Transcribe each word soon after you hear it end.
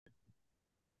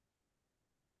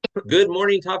Good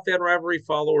morning, Top Fan Rivalry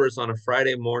followers on a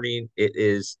Friday morning. It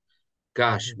is,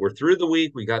 gosh, we're through the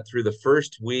week. We got through the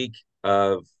first week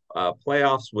of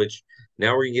playoffs, which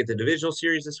now we're going to get the divisional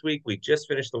series this week. We just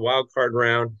finished the wild card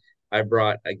round. I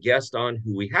brought a guest on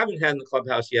who we haven't had in the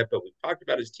clubhouse yet, but we've talked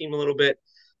about his team a little bit.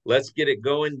 Let's get it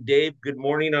going. Dave, good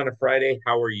morning on a Friday.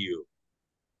 How are you?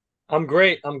 I'm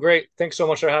great. I'm great. Thanks so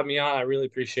much for having me on. I really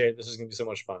appreciate it. This is going to be so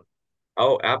much fun.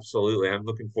 Oh, absolutely. I'm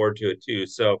looking forward to it too.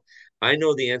 So I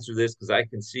know the answer to this because I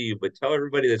can see you, but tell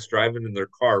everybody that's driving in their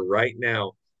car right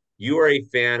now, you are a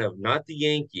fan of not the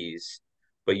Yankees,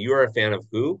 but you are a fan of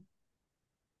who?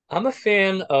 I'm a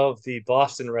fan of the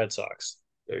Boston Red Sox.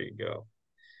 There you go.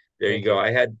 There you Thank go.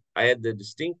 you. I had the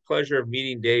distinct pleasure of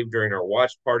meeting Dave during our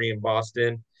watch party in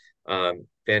Boston.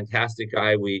 Fantastic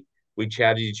guy. We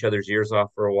chatted each other's ears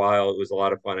off for a while. It was a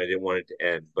lot of fun. I didn't want it to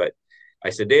end, but I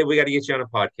said, Dave, we got to get you on a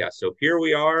podcast. So here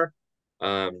we are.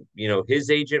 His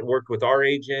agent worked with our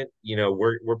agent.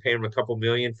 We're paying him a couple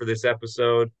million for this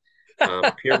episode.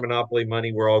 Pure monopoly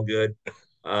money. We're all good.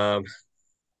 Um,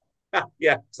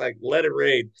 yeah, it's like let it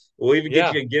rain. We'll even get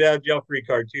Yeah. you a get out of jail free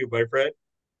card too, my friend.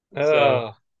 So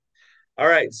Uh, all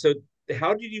right. So,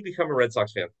 how did you become a Red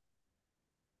Sox fan?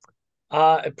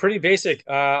 Pretty basic.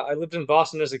 I lived in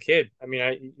Boston as a kid. I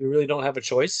mean, you really don't have a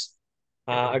choice.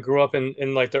 Yeah. I grew up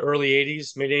in like the early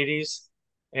 80s, mid 80s,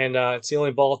 and it's the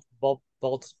only ball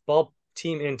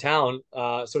team in town,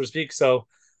 so to speak. So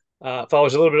if I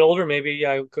was a little bit older, maybe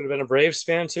I could have been a Braves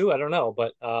fan too. I don't know,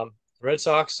 but Red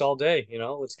Sox all day,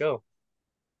 let's go.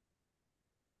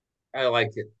 I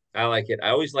like it. I like it. I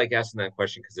always like asking that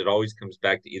question because it always comes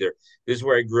back to either this is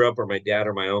where I grew up, or my dad,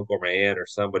 or my uncle, or my aunt, or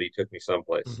somebody took me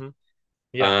someplace. Hmm.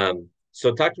 Yeah.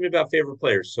 So talk to me about favorite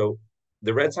players. So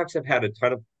the Red Sox have had a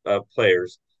ton of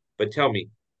players, but tell me,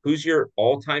 who's your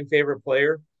all-time favorite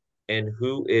player, and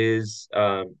who is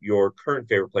your current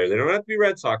favorite player? They don't have to be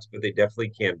Red Sox, but they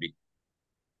definitely can be.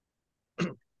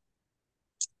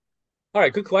 All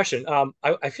right, good question.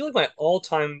 I feel like my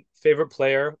all-time favorite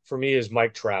player for me is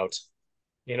Mike Trout.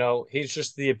 He's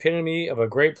just the epitome of a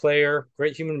great player,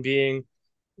 great human being,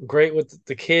 great with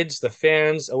the kids, the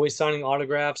fans, always signing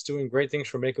autographs, doing great things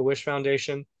for Make-A-Wish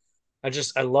Foundation.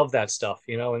 I love that stuff,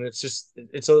 and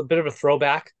it's a bit of a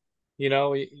throwback.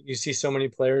 You see so many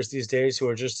players these days who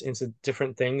are just into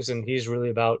different things, and he's really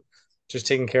about just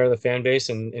taking care of the fan base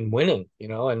and winning,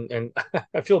 and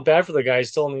I feel bad for the guy. He's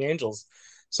still in the Angels.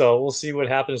 So we'll see what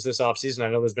happens this offseason. I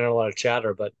know there's been a lot of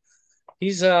chatter, but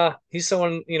he's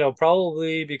someone,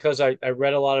 probably because I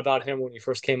read a lot about him when he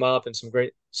first came up and some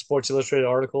great Sports Illustrated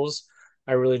articles.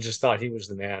 I really just thought he was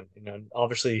the man.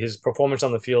 Obviously his performance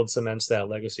on the field cements that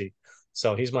legacy.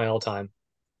 So he's my all-time,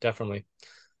 definitely.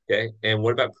 Okay. And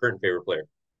what about current favorite player?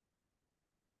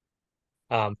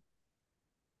 Um,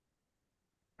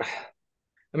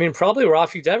 I mean, probably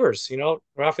Rafi Devers.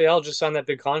 Rafael just signed that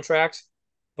big contract.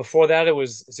 Before that, it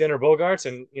was Xander Bogaerts,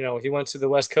 and he went to the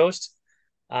West Coast.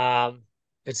 Um,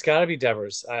 it's got to be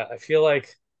Devers. I feel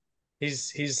like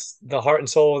he's the heart and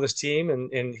soul of this team,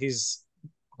 and he's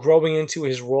growing into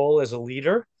his role as a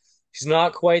leader. He's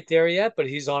not quite there yet, but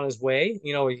he's on his way.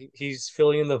 He's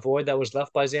filling in the void that was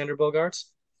left by Xander Bogaerts.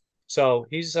 So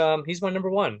he's my number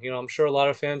one. I'm sure a lot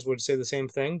of fans would say the same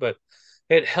thing, but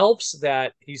it helps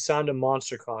that he signed a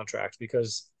monster contract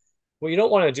because what you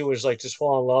don't want to do is like just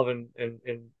fall in love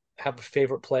and have a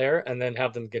favorite player and then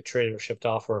have them get traded or shipped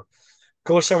off or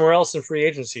go somewhere else in free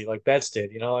agency like Betts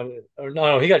did, and or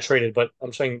no, he got traded, but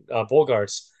I'm saying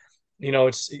Bogarts,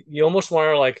 it's you almost want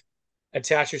to like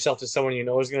attach yourself to someone you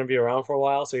know is going to be around for a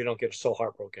while so you don't get so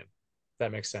heartbroken. If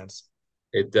that makes sense.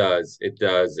 It does. It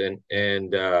does.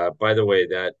 And by the way,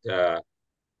 that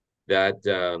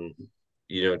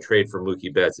trade for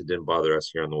Mookie Betts, it didn't bother us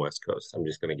here on the West Coast. I'm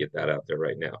just going to get that out there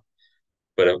right now.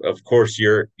 But of course,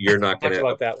 you're not going Talked to.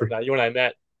 about that when you and I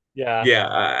met. Yeah. Yeah,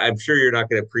 I'm sure you're not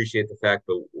going to appreciate the fact,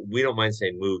 but we don't mind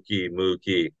saying Mookie,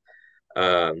 Mookie.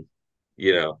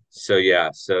 So yeah,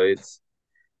 so it's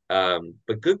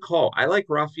but good call. I like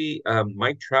Rafi.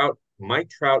 Mike Trout. Mike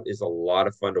Trout is a lot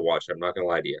of fun to watch. I'm not going to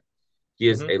lie to you. He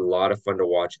is Hmm. a lot of fun to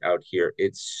watch out here.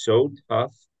 It's so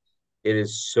tough. It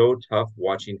is so tough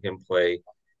watching him play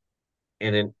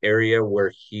in an area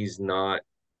where he's not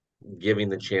giving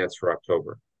the chance for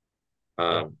October.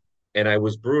 Yeah. Um, and I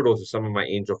was brutal to some of my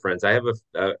Angel friends. I have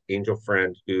a Angel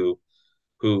friend who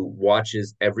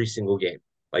watches every single game.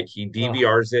 Like he Oh,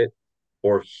 DVRs it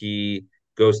or he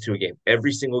goes to a game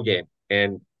every single game.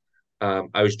 And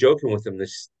I was joking with him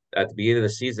this at the beginning of the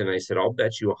season. I said, "I'll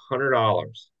bet you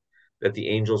 $100 that the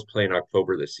Angels play in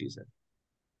October this season."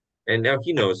 And now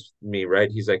he knows me, right?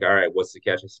 He's like, "All right, what's the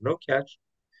catch?" I said, "No catch.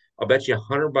 I'll bet you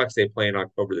 $100 they play in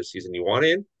October this season. You want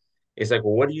in?" He's like,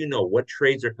 well, what do you know? What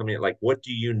trades are coming in? Like, what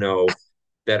do you know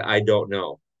that I don't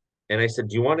know? And I said,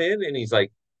 do you want in? And he's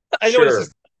like, I know this sure.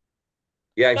 is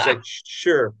Yeah, he's like,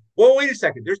 sure. Well, wait a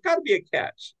second. There's got to be a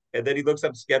catch. And then he looks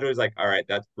up the schedule. He's like, all right,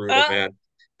 that's brutal, man.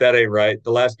 That ain't right.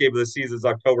 The last game of the season is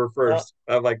October uh, 1st.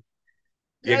 I'm like,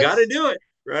 you got to that's do it,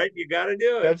 right? You got to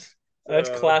do it. that's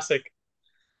So, classic.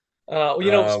 oh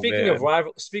man,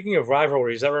 Speaking of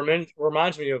rivalries, that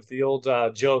reminds me of the old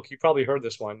joke. You probably heard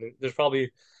this one. There's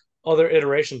probably other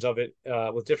iterations of it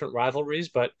with different rivalries,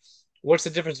 but what's the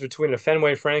difference between a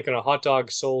Fenway Frank and a hot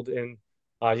dog sold in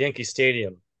Yankee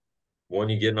Stadium? one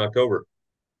you get in October.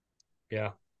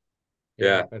 Yeah, yeah,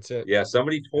 Yeah, that's it. yeah.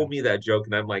 Somebody Yeah, told me that joke,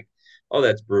 and I'm like, oh,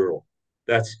 that's brutal.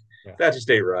 That's yeah, that just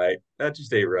ain't right. That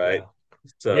just ain't right.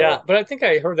 yeah, yeah. So, But I think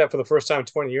I heard that for the first time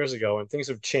 20 years ago, and things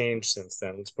have changed since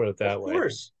then. Let's put it of that way.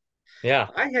 course, Yeah,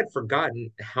 I had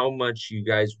forgotten how much you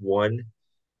guys won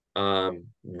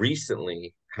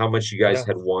recently, how much you guys yeah,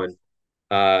 had won.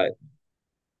 Uh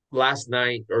last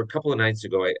night or a couple of nights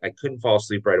ago, I couldn't fall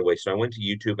asleep right away. So I went to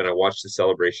YouTube and I watched the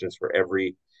celebrations for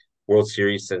every World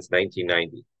Series since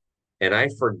 1990. And I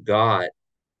forgot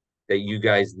that you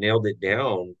guys nailed it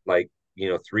down like,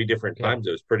 three different yeah. times.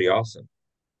 It was pretty awesome.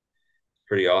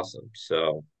 Pretty awesome.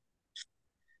 So,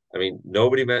 I mean,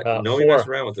 nobody messed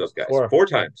Four, around with those guys. four. Four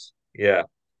times. Yeah.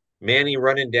 Manny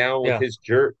running down with Yeah. his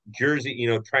jersey,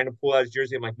 trying to pull out his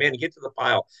jersey. I'm like, Manny, get to the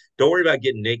pile. Don't worry about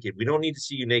getting naked. We don't need to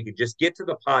see you naked. Just get to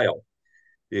the pile,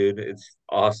 dude. It's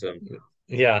awesome.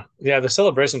 Yeah, yeah, the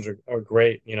celebrations are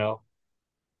great, you know.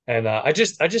 And I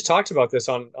just talked about this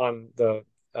on the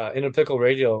In a Pickle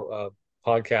Radio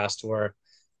podcast where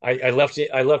I left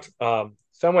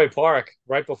Fenway Park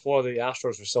right before the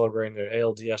Astros were celebrating their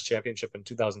ALDS championship in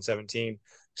 2017.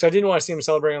 So I didn't want to see them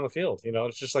celebrating on the field. You know,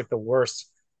 it's just like the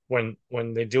worst when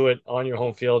they do it on your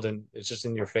home field and it's just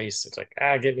in your face. It's like,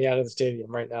 get me out of the stadium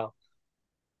right now.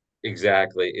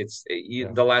 Exactly. Yeah.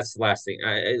 The last thing.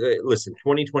 Listen,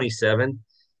 2027.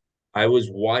 I was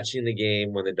watching the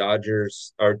game when the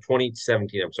Dodgers or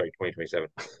 2017. I'm sorry, 2027.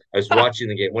 I was watching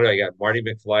the game. What do I got? Marty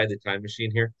McFly, the time machine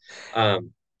here.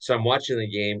 So I'm watching the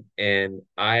game, and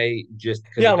I just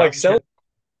because Yeah, the like so.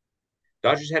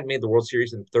 Dodgers hadn't made the World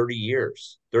Series in 30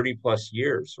 years, 30 plus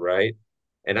years, right?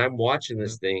 And I'm watching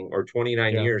this Mhm. thing, or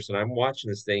 29 Yeah. years, and I'm watching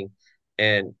this thing,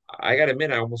 and I got to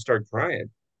admit, I almost started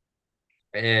crying.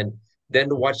 And then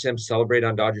to watch them celebrate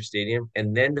on Dodger Stadium,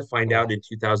 and then to find out Oh, in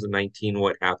 2019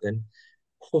 what happened.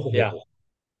 yeah.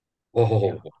 Oh,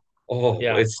 Yeah. oh, oh,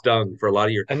 Yeah. it stung for a lot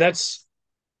of years. And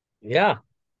yeah,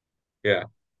 Yeah.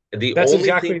 The that's only thing,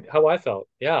 exactly how I felt.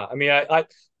 Yeah. I mean, I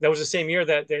that was the same year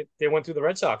that they went through the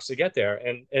Red Sox to get there.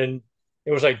 And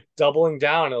it was like doubling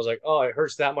down. I was like, oh, it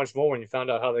hurts that much more when you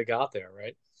found out how they got there,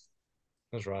 right?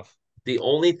 It was rough. the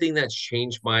only thing that's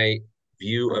changed my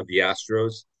view of the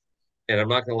Astros, and I'm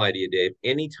not gonna lie to you, Dave.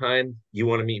 Anytime you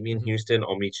want to meet me in Hmm. Houston,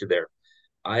 I'll meet you there.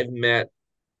 I've met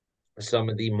some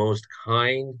of the most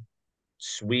kind,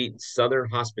 sweet Southern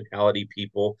hospitality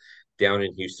people down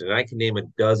in Houston. And I can name a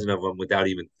dozen of them without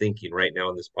even thinking right now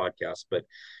in this podcast. But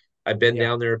I've been Yeah.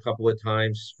 down there a couple of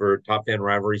times for top fan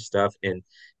rivalry stuff, and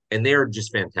they're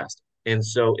just fantastic. And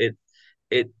so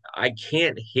I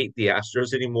can't hate the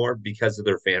Astros anymore because of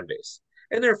their fan base,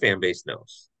 and their fan base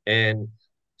knows. And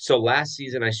so last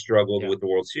season I struggled Yeah. with the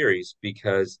World Series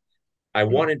because I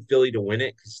wanted Philly to win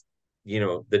it because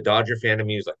the Dodger fan of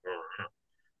me was like,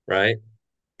 right?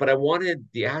 But I wanted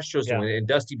the Astros to Yeah. win it and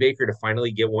Dusty Baker to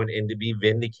finally get one and to be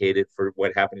vindicated for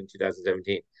what happened in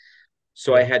 2017.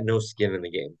 So I Yeah. had no skin in the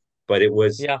game. But it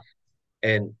was, Yeah.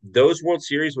 and those World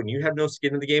Series, when you have no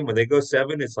skin in the game, when they go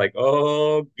seven, it's like,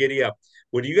 oh, giddy up.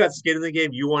 When you got skin in the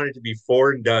game, you want it to be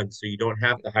four and done so you don't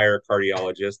have to hire a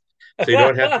cardiologist. So you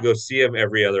don't have to go see him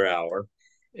every other hour,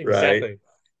 right? Exactly.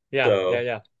 Yeah. Yeah. So,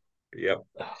 Yeah. yep.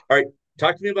 All right.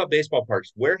 Talk to me about baseball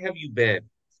parks. Where have you been?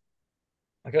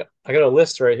 I got a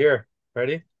list right here.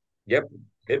 Ready? Yep.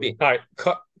 Hit me. All right.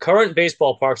 Current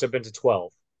baseball parks I've been to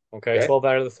 12. Okay, Okay. 12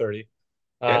 out of the 30.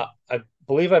 Okay. I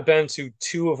believe I've been to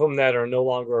two of them that are no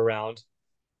longer around.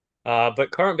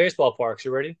 But current baseball parks,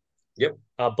 you ready? Yep.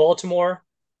 Baltimore,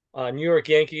 New York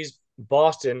Yankees,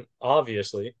 Boston,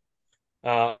 obviously.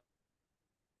 Uh,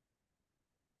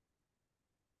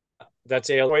 that's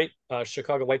a right.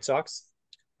 Chicago White Sox.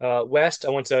 West, I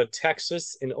went to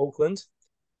Texas in Oakland,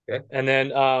 Okay. and then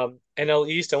NL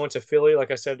East, I went to Philly.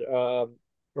 Like I said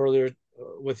earlier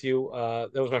with you,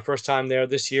 that was my first time there.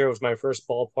 This year was my first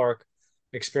ballpark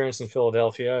experience in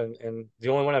Philadelphia, and the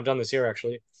only one I've done this year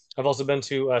actually. I've also been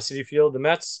to Citi Field, the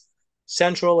Mets,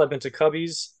 Central. I've been to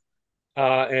Cubbies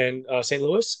and St.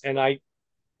 Louis, and I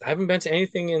haven't been to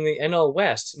anything in the NL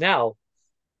West. Now,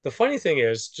 The funny thing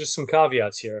is, just some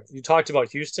caveats here. You talked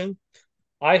about Houston.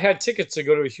 I had tickets to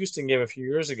go to a Houston game a few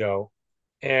years ago,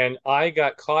 and I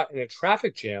got caught in a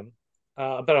traffic jam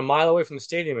about a mile away from the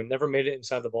stadium and never made it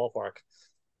inside the ballpark.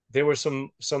 There was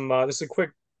some. This is a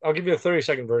quick. I'll give you a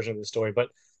 30-second version of the story, but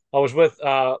I was with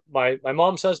my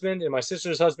mom's husband and my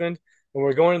sister's husband, and we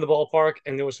were going to the ballpark,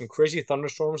 and there was some crazy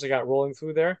thunderstorms that got rolling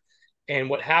through there. And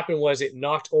what happened was it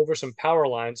knocked over some power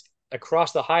lines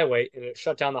across the highway, and it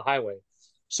shut down the highway.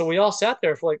 So we all sat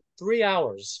there for like 3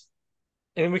 hours,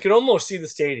 and we could almost see the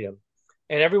stadium,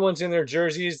 and everyone's in their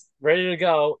jerseys ready to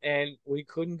go, and we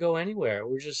couldn't go anywhere.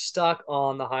 We were just stuck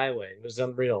on the highway. It was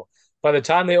unreal. By the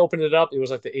time they opened it up, it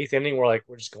was like the eighth inning. We're like,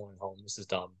 we're just going home. This is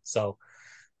dumb. So,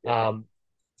 Yeah, um,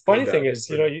 no funny thing doubt. is,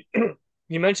 you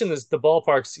you mentioned this the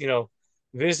ballparks.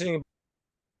 Visiting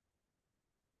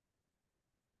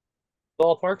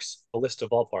ballparks, a list of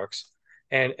ballparks,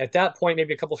 and at that point,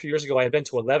 maybe a couple of years ago, I had been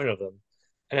to 11 of them,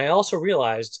 and I also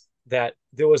realized that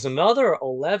there was another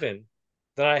 11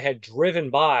 that I had driven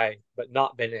by but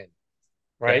not been in.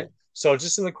 Okay. Right. So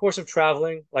just in the course of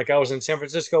traveling, like I was in San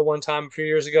Francisco one time a few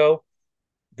years ago,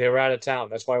 they were out of town.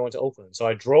 That's why I went to Oakland. So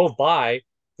I drove by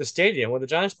the stadium where the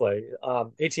Giants play,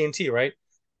 AT&T, right?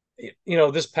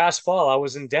 This past fall I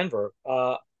was in Denver,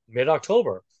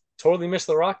 mid-October. Totally missed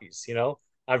the Rockies.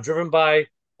 I've driven by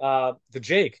the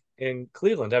Jake in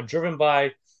Cleveland. I've driven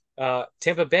by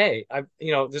Tampa Bay.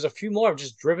 There's a few more I've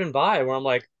just driven by where I'm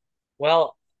like,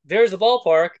 well, there's the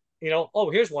ballpark. Oh,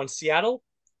 here's one, Seattle.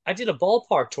 I did a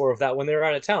ballpark tour of that when they were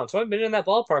out of town. So I've been in that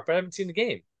ballpark, but I haven't seen the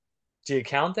game. Do you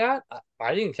count that?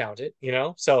 I didn't count it.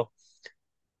 So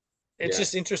it's Yeah.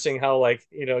 just interesting how like,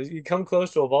 you come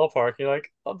close to a ballpark, you're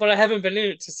like, oh, but I haven't been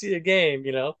in it to see a game.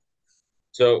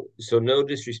 So no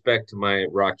disrespect to my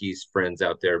Rockies friends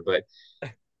out there, but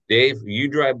Dave, you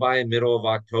drive by in middle of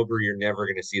October, you're never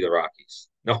going to see the Rockies.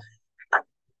 No,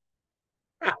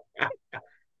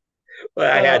 but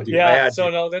I had to. I Yeah, had so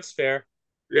to. no, that's fair.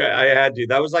 Yeah, I had to.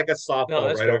 That was like a No, softball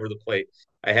that's right over fair. the plate.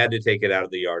 I had to take it out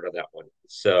of the yard on that one.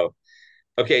 So,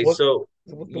 okay, Well, so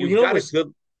you know, it was,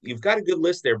 you've got a good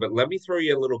list there, but let me throw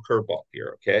you a little curveball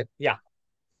here, okay? yeah,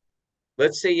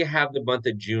 Let's say you have the month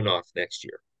of June off next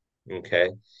year, okay?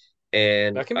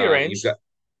 And that can be you've arranged. got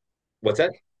what's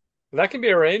that? That can be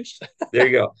arranged. There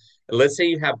you go. And let's say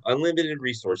you have unlimited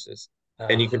resources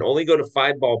and you can Ah, only go to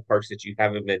five ballparks that you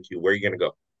haven't been to. Where are you going to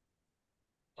go?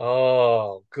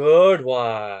 oh, good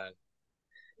one.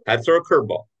 I'd throw a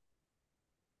curveball.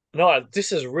 No,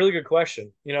 this is a really good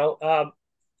question.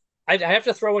 I have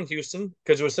to throw in Houston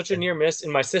because it was such a Okay, near miss,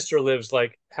 and my sister lives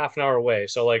like half an hour away.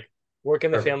 So like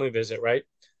working the perfect. family visit, right?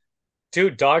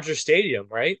 Dude, Dodger Stadium,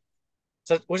 right?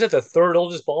 So was it the third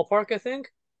oldest ballpark, I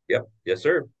think? Yep. Yes,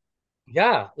 sir.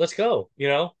 Yeah, let's go.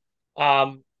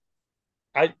 Um,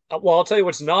 well, I'll tell you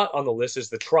what's not on the list is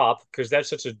the Trop because that's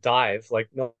such a dive. Like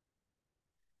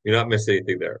You're not missing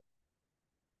anything there.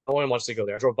 no one wants to go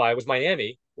there. I drove by. It was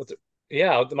Miami.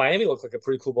 Yeah, the Miami looked like a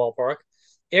pretty cool ballpark.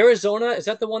 Arizona, is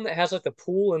that the one that has like the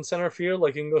pool in center field,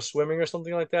 like you can go swimming or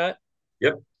something like that?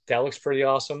 Yep. That looks pretty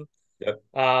awesome. Yep.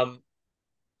 Um,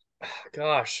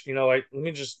 gosh, let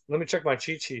me check my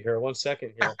cheat sheet here. 1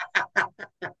 second here.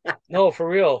 No, for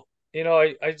real.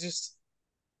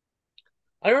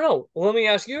 I don't know. Well, let me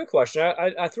ask you a question.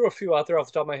 I threw a few out there off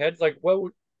the top of my head. Like,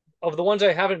 of the ones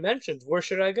I haven't mentioned, where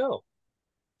should I go?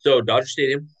 So Dodger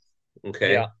Stadium.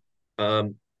 Okay. Yeah,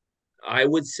 Um, I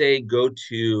would say go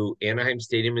to Anaheim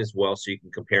Stadium as well, so you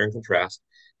can compare and contrast.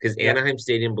 Because yeah, Anaheim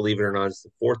Stadium, believe it or not, is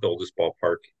the fourth oldest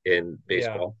ballpark in yeah,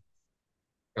 baseball.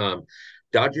 Um,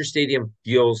 Dodger Stadium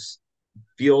feels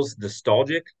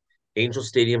nostalgic. Angel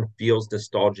Stadium feels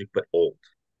nostalgic but old.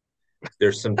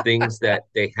 There's some things that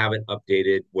they haven't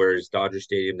updated, whereas Dodger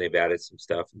Stadium they've added some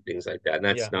stuff and things like that. And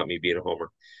that's yeah. not me being a homer.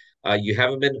 You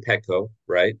haven't been to Petco,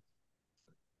 right?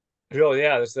 Oh,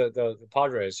 yeah. That's the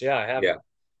Padres. Yeah, I Yeah. haven't.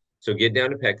 So get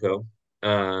down to Petco.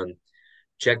 Um,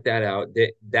 check that out.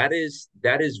 That is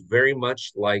very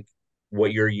much like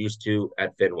what you're used to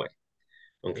at Fenway.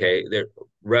 Yeah, Okay, there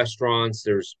restaurants,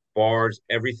 there's bars,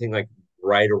 everything like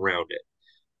right around it.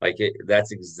 Like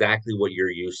that's exactly what you're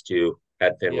used to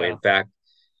at Fenway. yeah. In fact,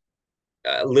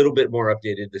 a little bit more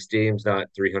updated. The stadium's not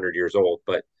 300 years old,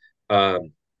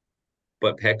 um,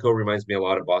 but Petco reminds me a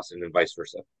lot of Boston and vice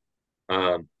versa.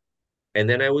 Um, and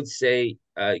then I would say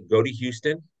go to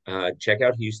Houston, check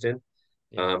out Houston.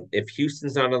 Yeah. If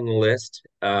Houston's not on the list,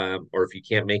 or if you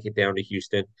can't make it down to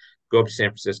Houston, go up to San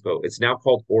Francisco. It's now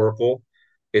called Oracle.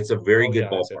 It's a very Oh, good yeah.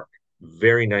 That's it. ballpark,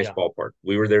 very nice Yeah. ballpark.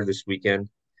 We were there this weekend.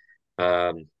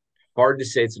 Um, hard to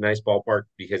say it's a nice ballpark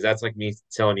because that's like me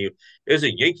telling you, is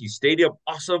a Yankee Stadium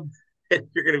awesome? And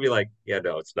you're going to be like, yeah,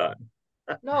 no, it's not.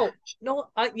 No, no,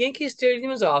 Yankee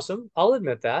Stadium is awesome. I'll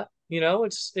admit that.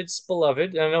 It's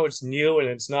beloved. I know it's new and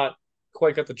it's not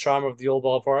quite got the charm of the old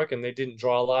ballpark, and they didn't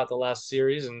draw a lot the last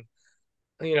series, and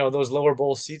those lower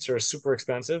bowl seats are super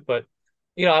expensive. But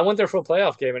I went there for a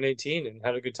playoff game in 18 and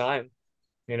had a good time.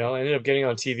 I ended up getting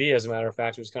on TV as a matter of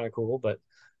fact. It was kind of cool, but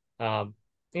um,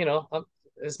 you know, I'm,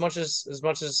 as much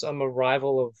as I'm a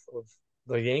rival of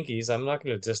the Yankees, I'm not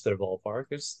going to diss their ballpark.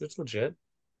 It's legit.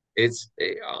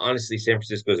 Honestly, San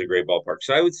Francisco is a great ballpark.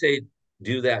 So I would say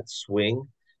do that swing.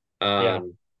 Yeah,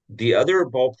 The other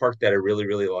ballpark that I really,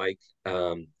 really like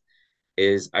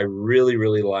is I really,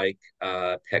 really like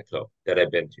Petco that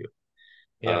I've been to.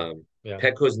 yeah, Um, yeah.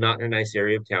 Petco's not in a nice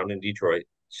area of town in Detroit,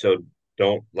 so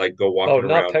don't like go Oh, walking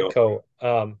not around. No, Petco.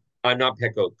 I'm not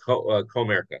Petco,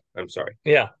 Comerica. I'm sorry.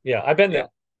 Yeah, yeah. I've been Yeah.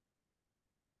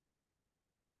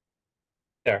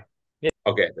 there. Yeah.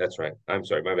 Okay, that's right. I'm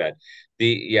sorry, my bad.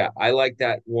 Yeah, I like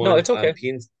that No, one. it's okay.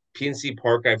 PNC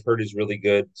Park I've heard is really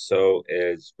good. So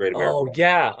is Great American Oh, Ball.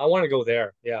 yeah. I want to go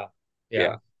there. Yeah, yeah.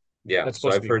 Yeah, yeah. That's So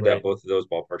supposed to I've be heard that great. both of those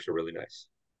ballparks are really nice.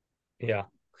 Yeah,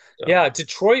 So yeah.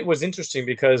 Detroit was interesting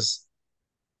because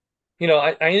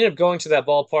I ended up going to that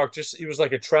ballpark. Just it was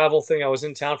like a travel thing. I was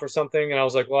in town for something, and I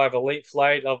was like, well, I have a late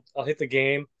flight. I'll hit the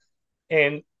game.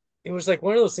 And it was like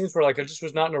one of those things where like I just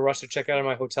was not in a rush to check out of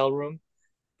my hotel room.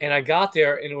 And I got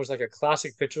there and it was like a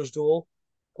classic pitcher's duel.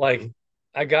 Like mhm.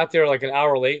 I got there like an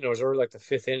hour late and it was already like the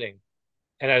fifth inning.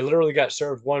 And I literally got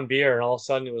served one beer and all of a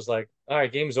sudden it was like, all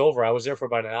right, game's over. I was there for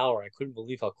about an hour. I couldn't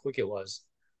believe how quick it was.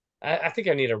 I think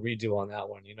I need a redo on that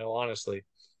one, honestly.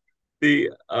 The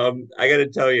I got to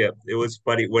tell you, it was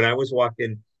funny when I was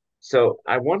walking. So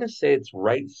I want to say it's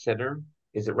right center.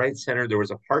 Is it right center? There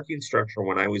was a parking structure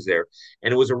when I was there,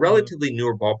 and it was a Mhm. relatively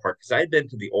newer ballpark because I had been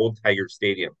to the old Tiger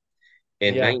Stadium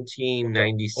in Yeah,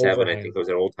 with the 1997. I think overhang. it was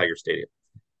at Old Tiger Stadium.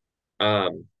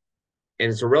 Um,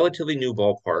 and it's a relatively new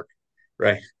ballpark,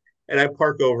 right? And I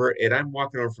park over and I'm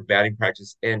walking over for batting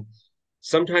practice. And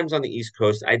sometimes on the East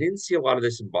Coast, I didn't see a lot of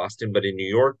this in Boston, but in New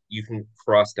York, you can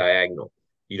cross diagonal.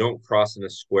 You don't cross in a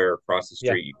square across the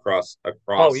Yeah. street, you cross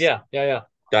Oh across yeah, yeah, yeah.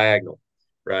 diagonal,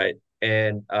 right?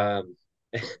 And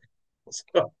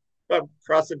so I'm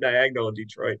crossing diagonal in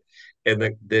Detroit,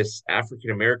 and this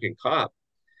African American cop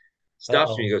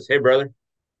stops me. Uh-oh. He goes, "Hey, brother,"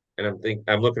 and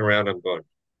I'm looking around. I'm going,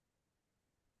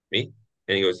 "Me?"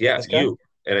 And he goes, "Yeah, This guy? you."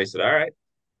 And I said, "All right."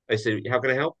 I said, "How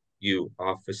can I help you,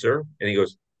 officer?" And he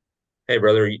goes, "Hey,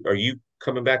 brother, are you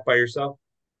coming back by yourself?"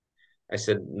 I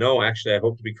said, "No, actually, I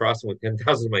hope to be crossing with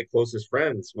 10,000 of my closest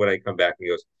friends when I come back." And he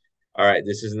goes, "All right,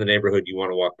 this isn't the neighborhood you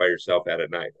want to walk by yourself at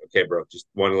night." Okay, bro, just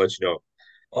want to let you know.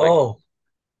 Like, Oh,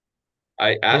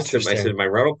 I asked him, I said, interesting. "My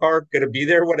rental car going to be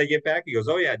there when I get back?" He goes,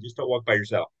 "Oh, yeah, just don't walk by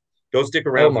yourself. Don't stick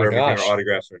Oh around my for everything or gosh.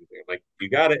 autographs or anything." I'm like, "You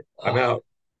got it. I'm Oh, out."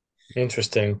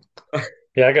 interesting.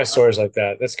 Yeah, I got stories like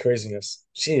that. That's craziness.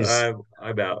 Jeez.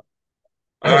 I'm out.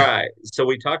 All right. So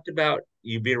we talked about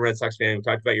you being a Red Sox fan. We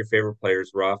talked about your favorite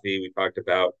players, Rafi. We talked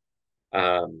about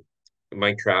um,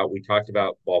 Mike Trout. We talked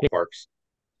about ballparks.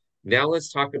 Now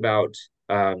let's talk about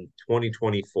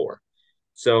 2024.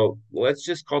 So let's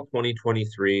just call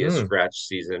 2023 a Mm, scratch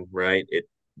season, right? It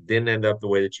didn't end up the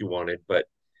way that you wanted, but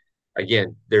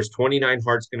again, there's 29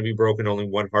 hearts going to be broken. Only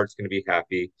one heart's going to be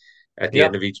happy at the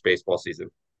end yep. of each baseball season.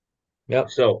 Yep.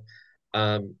 So,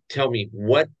 tell me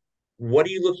what are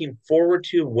you looking forward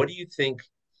to? What do you think?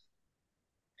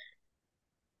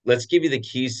 Let's give you the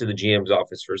keys to the GM's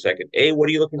office for a second. A, what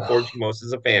are you looking forward to most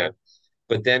as a fan?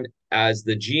 But then, as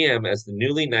the GM, as the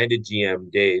newly knighted GM,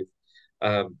 Dave,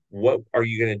 what are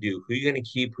you going to do? Who are you going to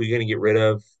keep? Who are you going to get rid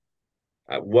of?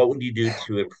 What would you do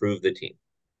to improve the team?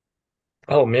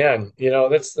 Oh man,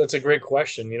 that's a great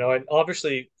question. And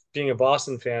obviously being a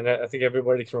Boston fan, I think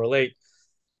everybody can relate.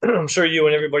 I'm sure you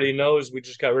and everybody knows we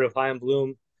just got rid of Chaim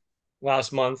Bloom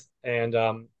last month, and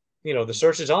the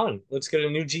search is on. Let's get a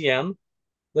new GM.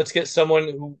 Let's get someone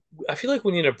who I feel like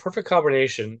we need a perfect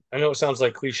combination. I know it sounds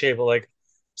like cliche, but like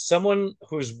someone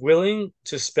who's willing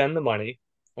to spend the money,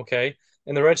 okay?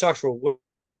 And the Red Sox were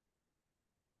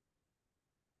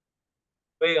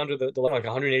way under the like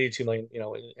 182 million,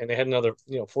 and they had another,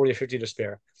 40 or 50 to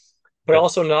spare. But Okay.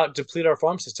 also not deplete our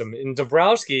farm system. And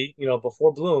Dabrowski,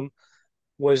 before Bloom,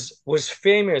 was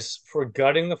famous for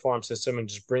gutting the farm system and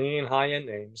just bringing in high end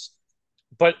names.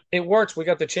 But it worked. We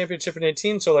got the championship in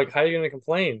 18, so like, how are you going to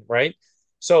complain, right?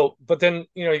 So, but then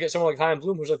you get someone like Chaim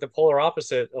Bloom, who's like the polar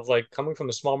opposite of like coming from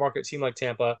a small market team like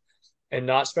Tampa, and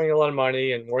not spending a lot of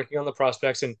money and working on the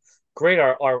prospects. And great,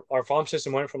 our farm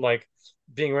system went from like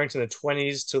being ranked in the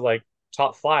 20s to like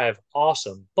top five,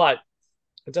 awesome. But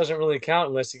it doesn't really count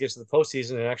unless you get to the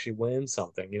postseason and actually win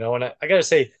something. And I got to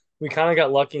say, we kind of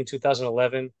got lucky in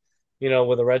 2011.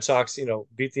 with the Red Sox,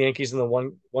 beat the Yankees in the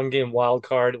one game wild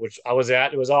card, which I was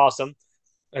at. It was awesome.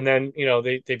 And then,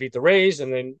 they beat the Rays,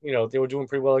 and then, they were doing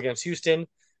pretty well against Houston,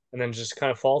 and then just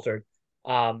kind of faltered.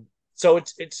 So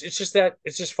it's just that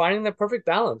it's just finding the perfect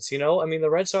balance. I mean, the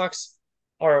Red Sox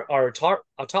are a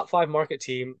top five market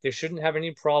team. They shouldn't have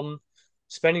any problem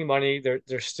spending money.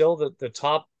 They're still the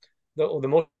top, the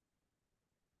most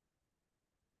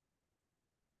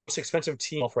expensive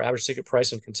team for average ticket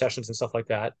price and concessions and stuff like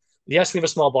that. Yes, we have a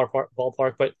small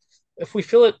ballpark, but if we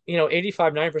fill it,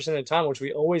 85, 90% of the time, which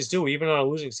we always do, even on a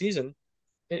losing season,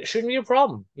 it shouldn't be a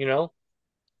problem.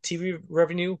 TV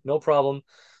revenue, no problem.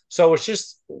 So it's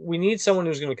just we need someone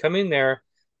who's going to come in there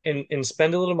and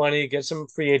spend a little money, get some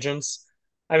free agents.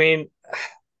 I mean,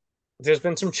 there's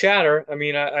been some chatter. I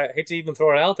mean, I hate to even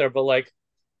throw it out there, but like,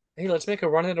 hey, let's make a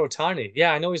run at Ohtani.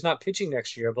 Yeah, I know he's not pitching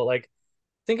next year, but like,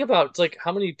 think about like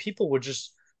how many people would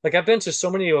just like I've been to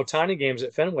so many Ohtani games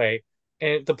at Fenway,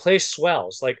 and the place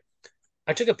swells. Like,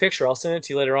 I took a picture. I'll send it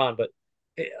to you later on, but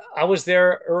I was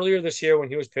there earlier this year when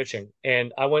he was pitching,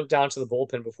 and I went down to the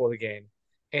bullpen before the game,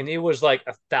 and it was like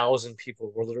 1,000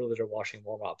 people were literally there watching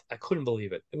warm up. I couldn't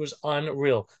believe it. It was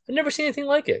unreal. I've never seen anything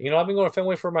like it. I've been going to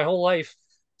Fenway for my whole life,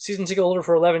 season ticket holder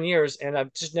for 11 years, and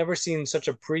I've just never seen such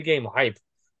a pregame hype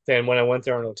than when I went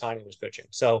there and Ohtani was pitching.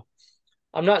 So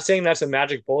I'm not saying that's a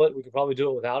magic bullet. We could probably do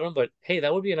it without him, but hey,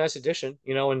 that would be a nice addition.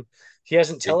 And he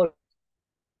hasn't It,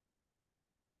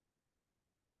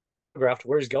 telegraphed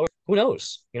where he's going. Who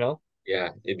knows? yeah,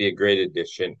 it'd be a great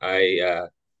addition.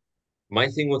 My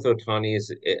thing with Otani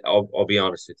is, I'll be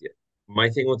honest with you. My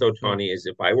thing with Hmm. Otani is,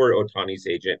 if I were Otani's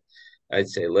agent, I'd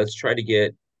say let's try to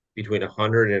get between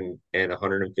 100 and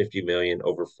 150 million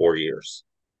over 4 years.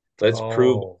 Let's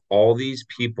prove Oh, all these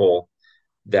people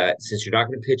that since you're not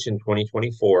going to pitch in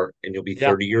 2024 and you'll be yeah,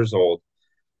 30 years old,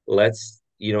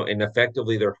 and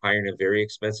effectively they're hiring a very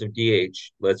expensive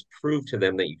DH. Let's prove to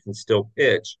them that you can still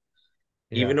pitch,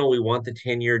 even yeah. though we want the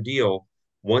 10-year deal.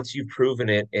 Once you've proven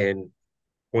it in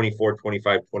 24,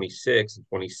 25, 26, and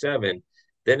 27,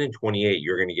 then in 28,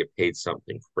 you're going to get paid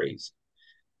something crazy.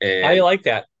 I And like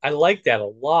that. I like that a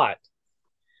lot.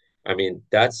 I mean,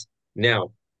 that's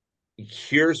now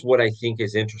here's what I think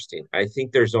is interesting. I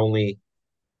think there's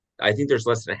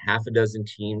less than a half a dozen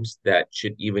teams that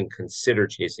should even consider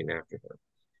chasing after him.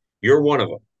 You're one of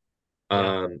them.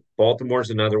 Yeah. Baltimore's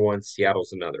another one.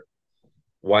 Seattle's another.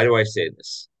 Why do I say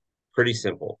this? Pretty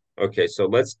simple. Okay, so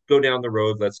let's go down the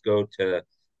road. Let's go to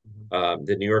Mhm.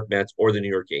 the New York Mets or the New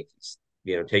York Yankees.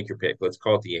 Take your pick. Let's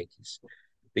call it the Yankees.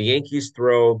 The Yankees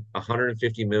throw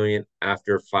 150 million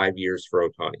after 5 years for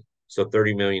Otani, so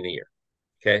 30 million a year.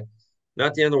 Okay,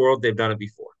 not the end of the world. They've done it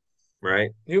before,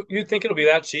 right? You think it'll be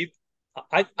that cheap?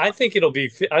 I think it'll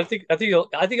be. I think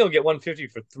he'll get 150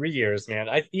 for 3 years, man.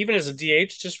 Even as a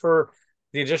DH, just for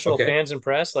the additional Okay, fans and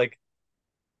press, like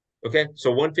okay.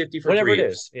 So 150 for whatever three it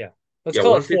years. is. Yeah. Let's Yeah,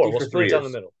 call it four. 150 We'll for split three it down the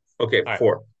years. middle. Okay, All right.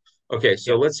 four. Okay,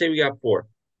 so Yeah. let's say we got four.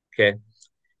 Okay,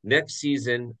 next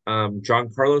season,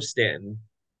 Giancarlo Stanton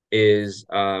is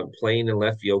playing in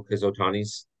left field because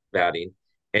Otani's batting,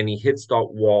 and he hits the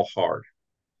wall hard.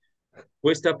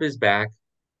 Twist up his back,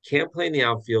 can't play in the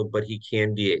outfield, but he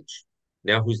can DH.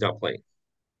 Now who's not playing?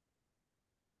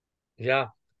 Yeah.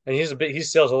 And he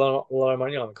still has a lot of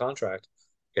money on the contract.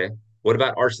 Okay. What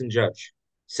about Arson Judge?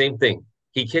 Same thing.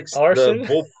 He kicks the Arson?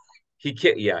 bull.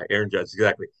 Yeah, Aaron Judge,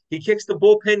 exactly. He kicks the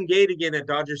bullpen gate again at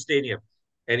Dodger Stadium,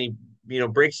 and he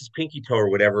breaks his pinky toe or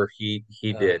whatever he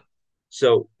Uh, did.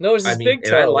 So no, it was I his mean, big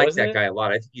and I toe, like wasn't that it? guy a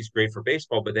lot. I think he's great for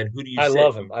baseball. But then who do you I sit?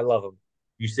 love him. I love him.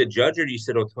 You said Judge or do you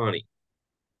said Otani? I,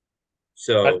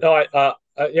 So no,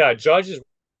 yeah, Judge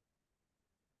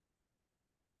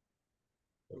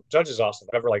is awesome.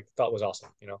 Whatever, like thought was awesome.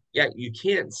 yeah, you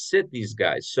can't sit these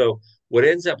guys. So what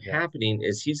ends up Yeah. happening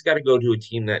is he's got to go to a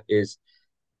team that is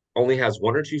only has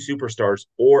one or two superstars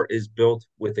or is built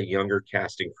with a younger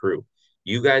casting crew.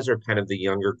 You guys are kind of the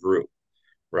younger group,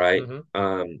 right? Hmm.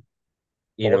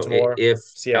 Baltimore, If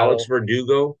Alex Seattle.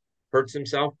 Verdugo hurts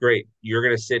himself, great. You're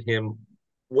going to sit him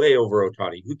way over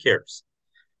Otani. Who cares,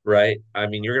 right? I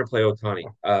mean, you're going to play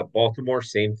Otani. Baltimore,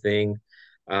 same thing.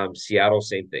 Seattle,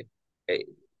 same thing. Eh,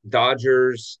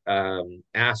 Dodgers,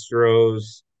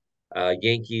 Astros,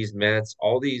 Yankees, Mets,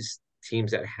 all these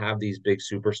teams that have these big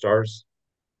superstars.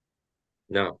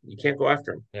 No, you can't go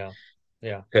after them Yeah.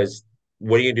 Yeah. because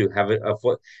what do you do? Have a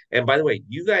foot. And by the way,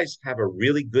 you guys have a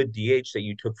really good DH that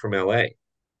you took from LA.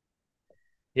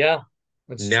 Yeah.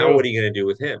 That's Now, what are true. you going to do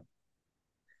with him?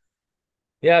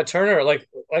 Yeah, Turner, like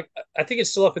I think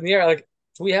it's still up in the air. Like,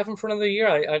 do we have him for another year?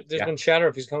 There's Yeah, been chatter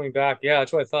if he's coming back. Yeah,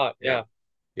 that's what I thought. yeah,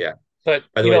 Yeah. yeah. But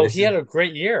By the way, this he is had a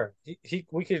great year.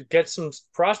 We could get some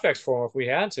prospects for him if we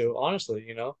had to,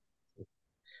 honestly.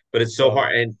 but it's so So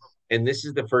hard, and this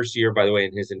is the first year, by the way,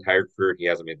 in his entire career he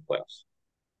hasn't made the playoffs.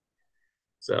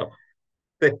 So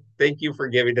thank you for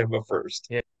giving him a first.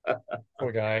 yeah,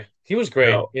 poor guy. He was great,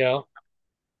 No, you know.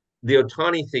 the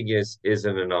Otani thing is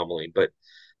an anomaly, but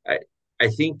I I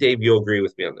think Dave, you'll agree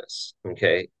with me on this.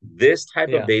 Okay, this type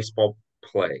of Yeah, baseball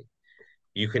play,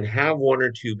 you can have one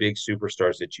or two big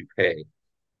superstars that you pay,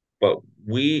 but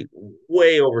we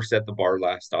way overset the bar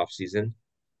last offseason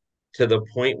to the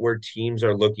point where teams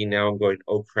are looking now and going,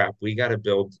 "Oh crap, we got to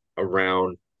build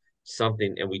around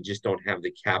something, and we just don't have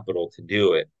the capital to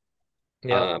do it."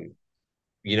 yeah, Um,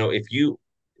 if you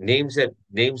names that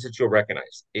you'll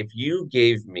recognize, if you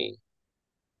gave me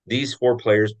these four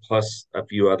players plus a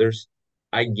few others,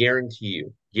 I guarantee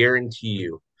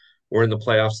you, we're in the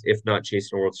playoffs, if not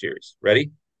chasing a World Series.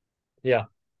 Ready? yeah.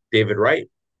 David Wright,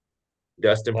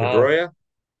 Dustin Wow. Pedroia, Yeah.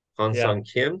 Hansung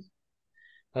Kim,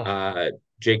 Oh, uh,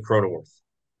 Jake Cronenworth.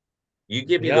 You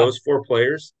give me yeah. those four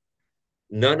players,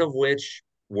 none of which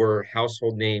were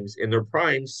household names in their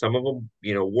primes. Some of them,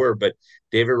 were, but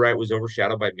David Wright was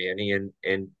overshadowed by Manny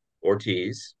and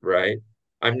Ortiz, right?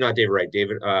 I'm not David Wright,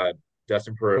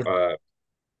 Dustin Pedroia,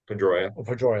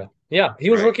 Pedroia. Yeah, he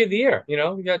was right? rookie of the year. You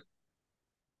got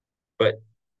But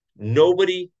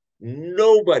nobody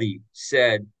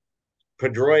said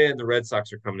Pedroia and the Red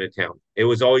Sox are coming to town. It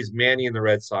was always Manny and the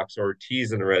Red Sox or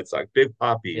Ortiz and the Red Sox, Big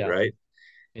Poppy, yeah, right?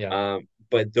 yeah,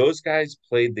 But those guys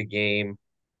played the game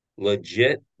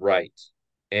legit right.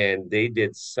 And they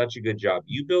did such a good job.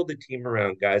 You build a team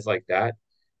around guys like that,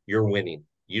 you're winning.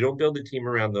 You don't build a team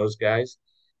around those guys,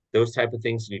 those type of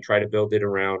things, and you try to build it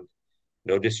around,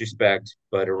 no disrespect,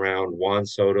 but around Juan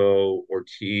Soto,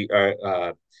 Ortiz,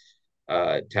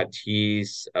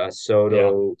 Tatis, yeah.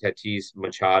 Soto, Tatis,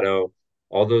 Machado,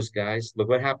 all those guys. Look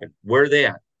what happened. Where are they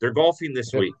at? They're golfing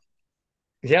this Yep. week.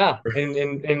 Yeah, and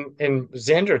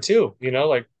Xander too,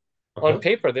 like on Uh-huh.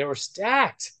 paper they were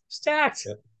stacked. Stacked.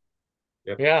 Yep.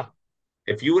 Yep. Yeah,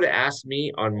 If you would have asked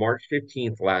me on March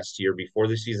 15th last year, before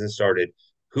the season started,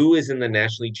 who is in the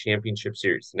National League Championship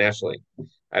Series nationally,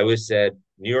 I would have said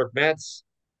New York Mets,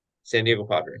 San Diego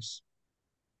Padres.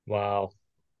 wow.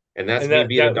 And that's And me that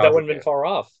being a that that Dodger wouldn't have been fan. far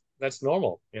off. That's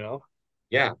normal.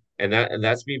 Yeah. And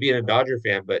that's me being a Dodger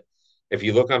fan. But if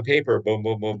you look on paper, boom,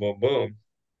 boom, boom, boom, boom.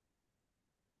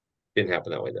 Didn't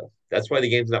happen that way though. That's why the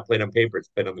game's not played on paper, it's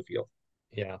played on the field.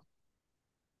 Yeah,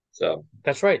 So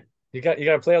that's right. You got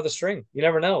to play out the string. You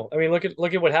never know. I mean, look at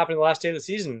what happened the last day of the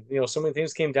season. So many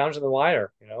things came down to the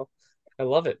wire. I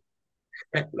love it.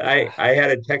 I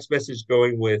had a text message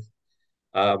going with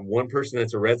one person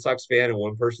that's a Red Sox fan and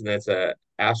one person that's a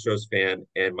Astros fan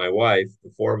and my wife.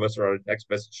 The four of us are on a text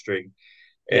message string,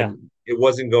 Yeah. and it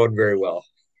wasn't going very well.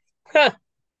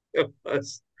 It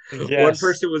was, one Yes.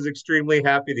 person was extremely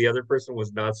happy, the other person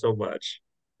was not so much.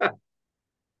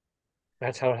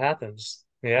 That's how it happens.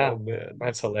 Oh Yeah. man.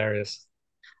 That's hilarious.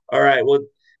 All right. Well,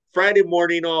 Friday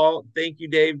morning, all. Thank you,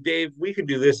 Dave. Dave, we can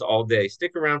do this all day.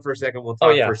 Stick around for a second. We'll Oh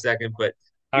talk for yeah. a second, but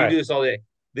All we can do right. this all day.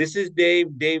 This is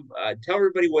Dave. Dave, tell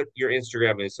everybody what your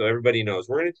Instagram is so everybody knows.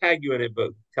 We're going to tag you in it, but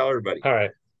tell everybody. All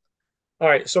right. All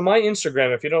right. So my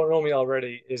Instagram, if you don't know me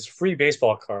already, is free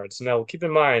baseball cards. Now keep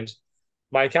in mind,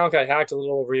 my account got hacked a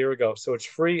little over a year ago. So it's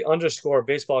free underscore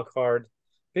baseball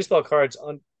cards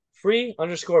on free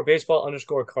underscore baseball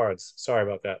underscore cards. Sorry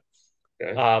about that.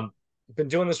 Okay. Um, been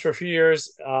doing this for a few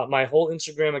years. My whole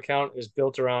Instagram account is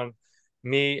built around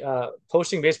me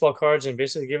posting baseball cards and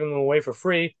basically giving them away for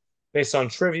free based on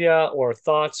trivia or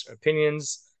thoughts,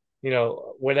 opinions,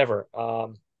 whatever.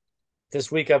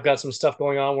 This week I've got some stuff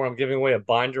going on where I'm giving away a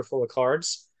binder full of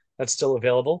cards that's still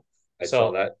available. I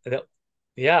saw So that.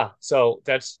 yeah, so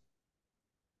that's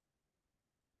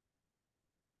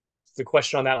the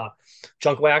question on that.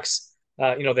 Junk wax,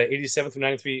 the 87 through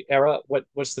 93 era.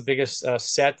 What's the biggest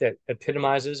set that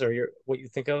epitomizes or what you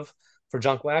think of for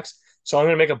junk wax? So I'm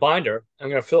going to make a binder. I'm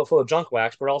going to fill it full of junk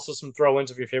wax, but also some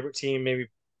throw-ins of your favorite team, maybe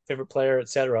favorite player,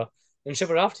 etc., and ship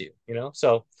it off to you.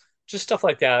 So just stuff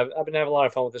like that. I've been having a lot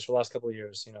of fun with this for the last couple of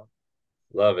years.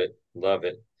 Love it. Love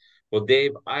it. Well,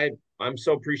 Dave, I'm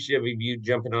so appreciative of you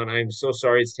jumping on. I'm so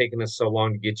sorry it's taken us so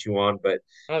long to get you on, but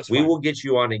Oh, that's we fine. will get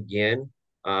you on again with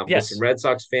some Yes. Red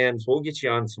Sox fans. We'll get you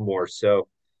on some more. So,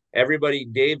 everybody,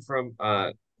 Dave from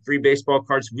Free Baseball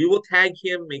Cards, we will tag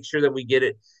him. Make sure that we get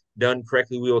it done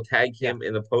correctly. We will tag Yeah. him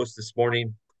in the post this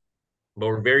morning. But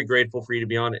we're very grateful for you to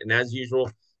be on. And as usual,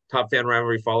 Top Fan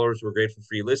Rivalry followers, we're grateful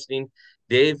for you listening.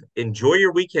 Dave, enjoy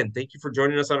your weekend. Thank you for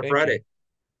joining us on a Thank you. Friday.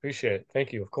 Appreciate it.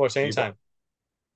 Thank you. Of course, You bet. anytime.